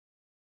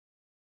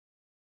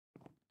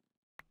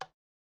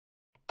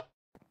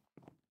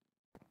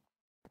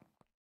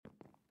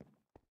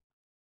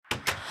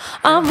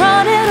I'm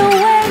running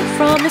away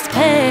from this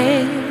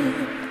pain.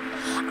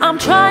 I'm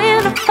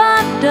trying to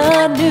find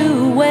a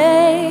new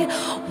way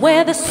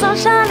where the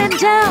sun's shining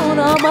down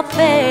on my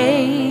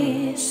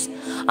face.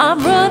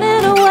 I'm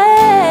running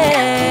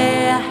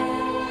away.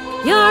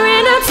 You're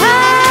in a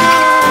toxic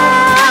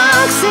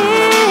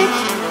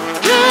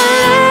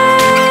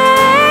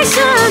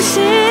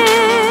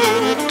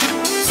relationship.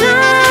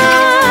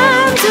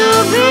 Time to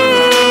be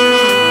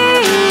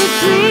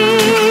free.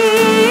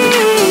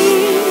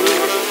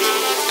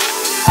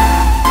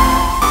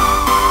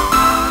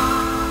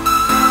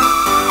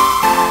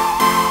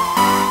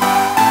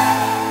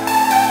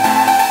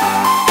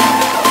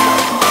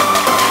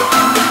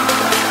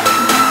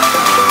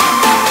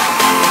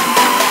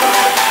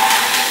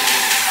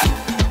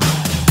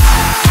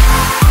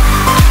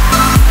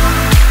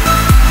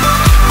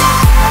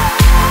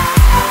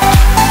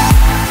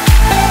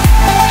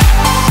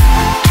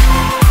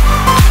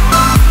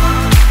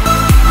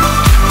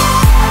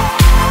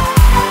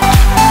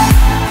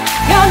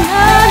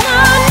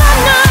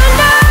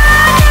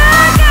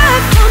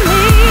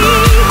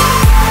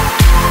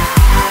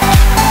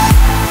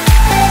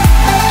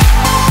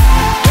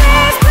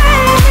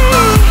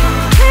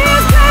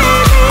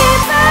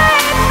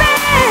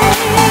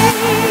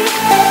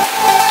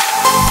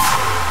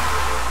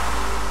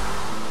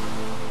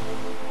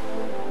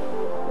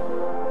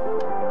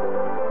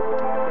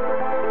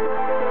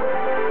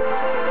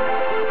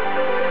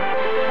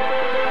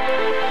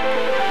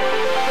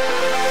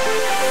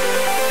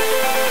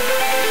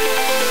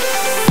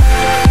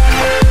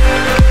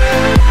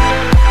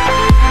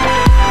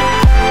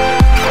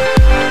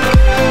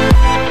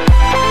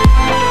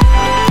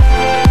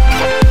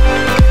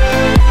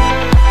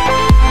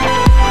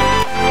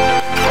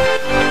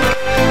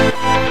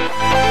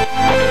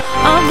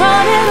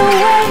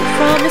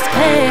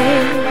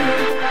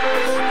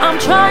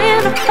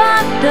 Trying to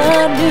find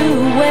a new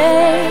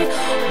way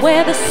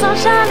where the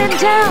sun's shining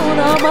down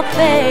on my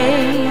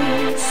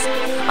face.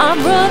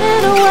 I'm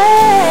running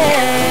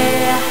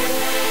away.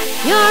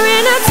 You're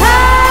in a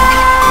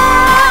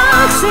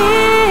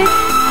toxic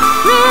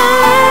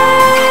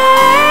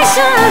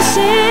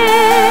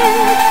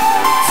relationship.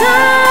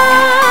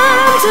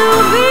 Time to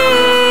be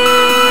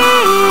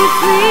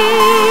free.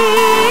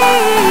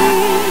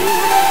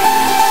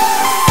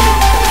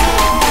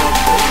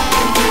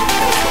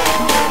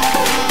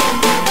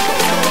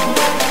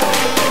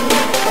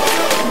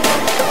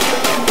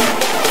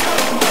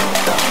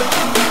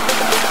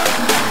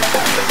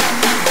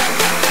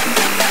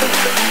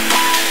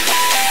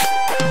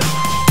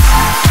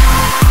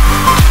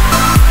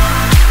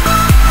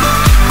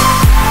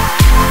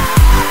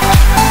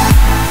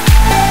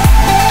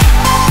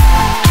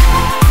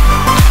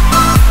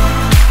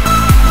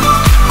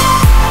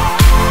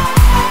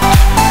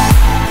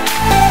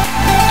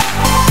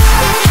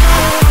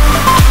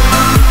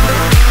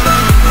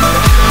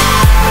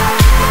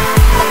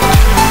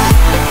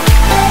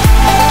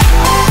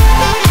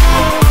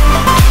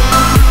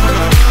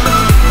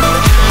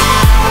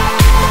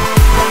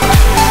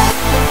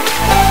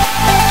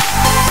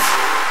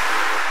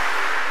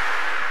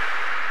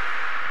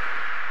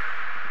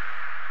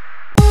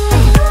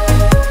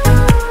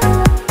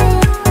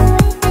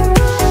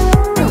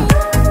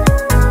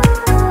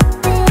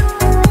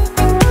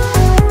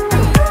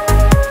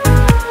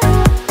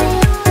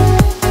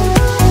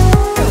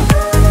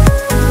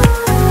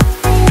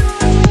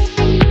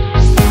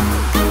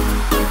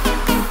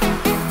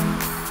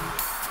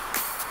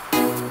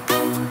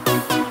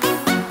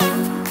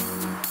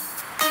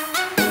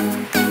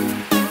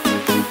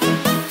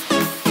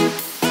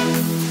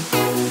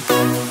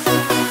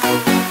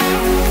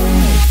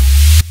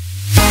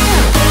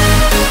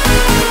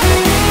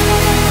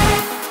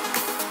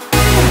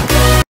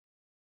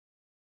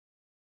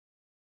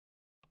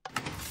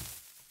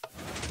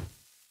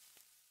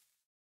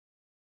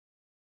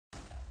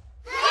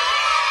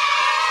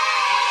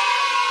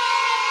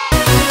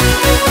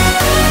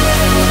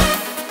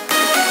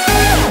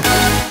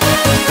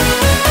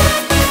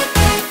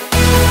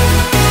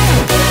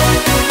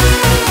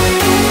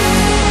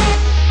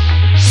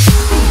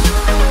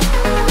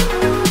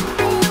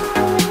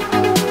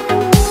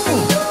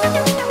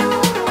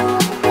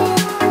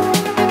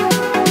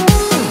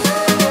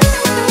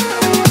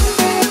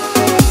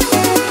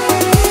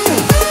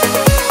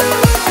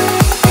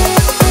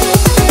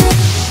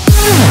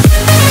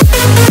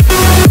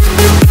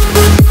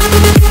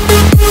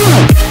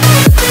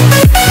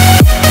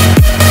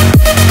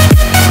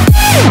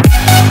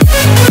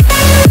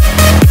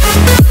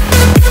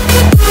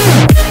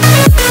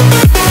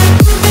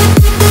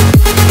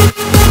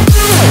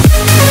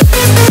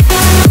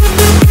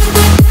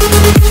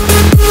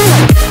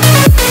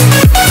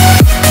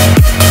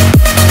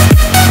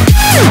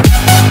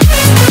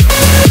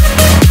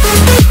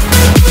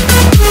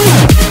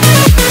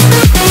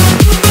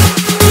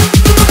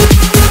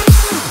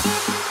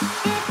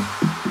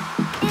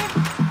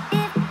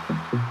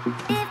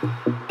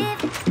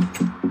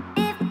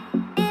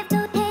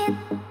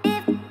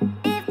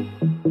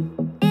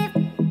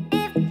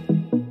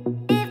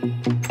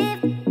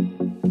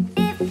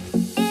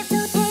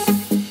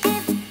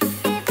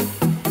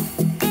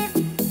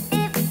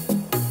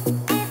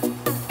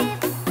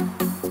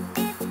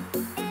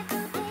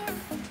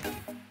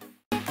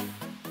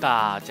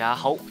 大家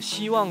好，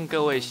希望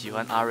各位喜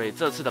欢阿瑞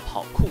这次的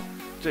跑酷。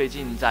最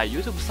近在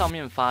YouTube 上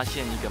面发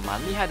现一个蛮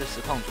厉害的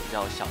实况主，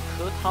叫小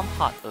柯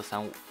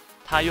 235，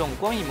他用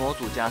光影模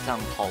组加上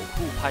跑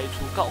酷拍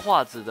出高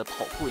画质的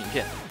跑酷影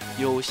片，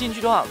有兴趣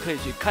的话可以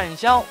去看一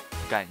下哦。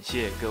感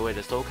谢各位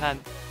的收看。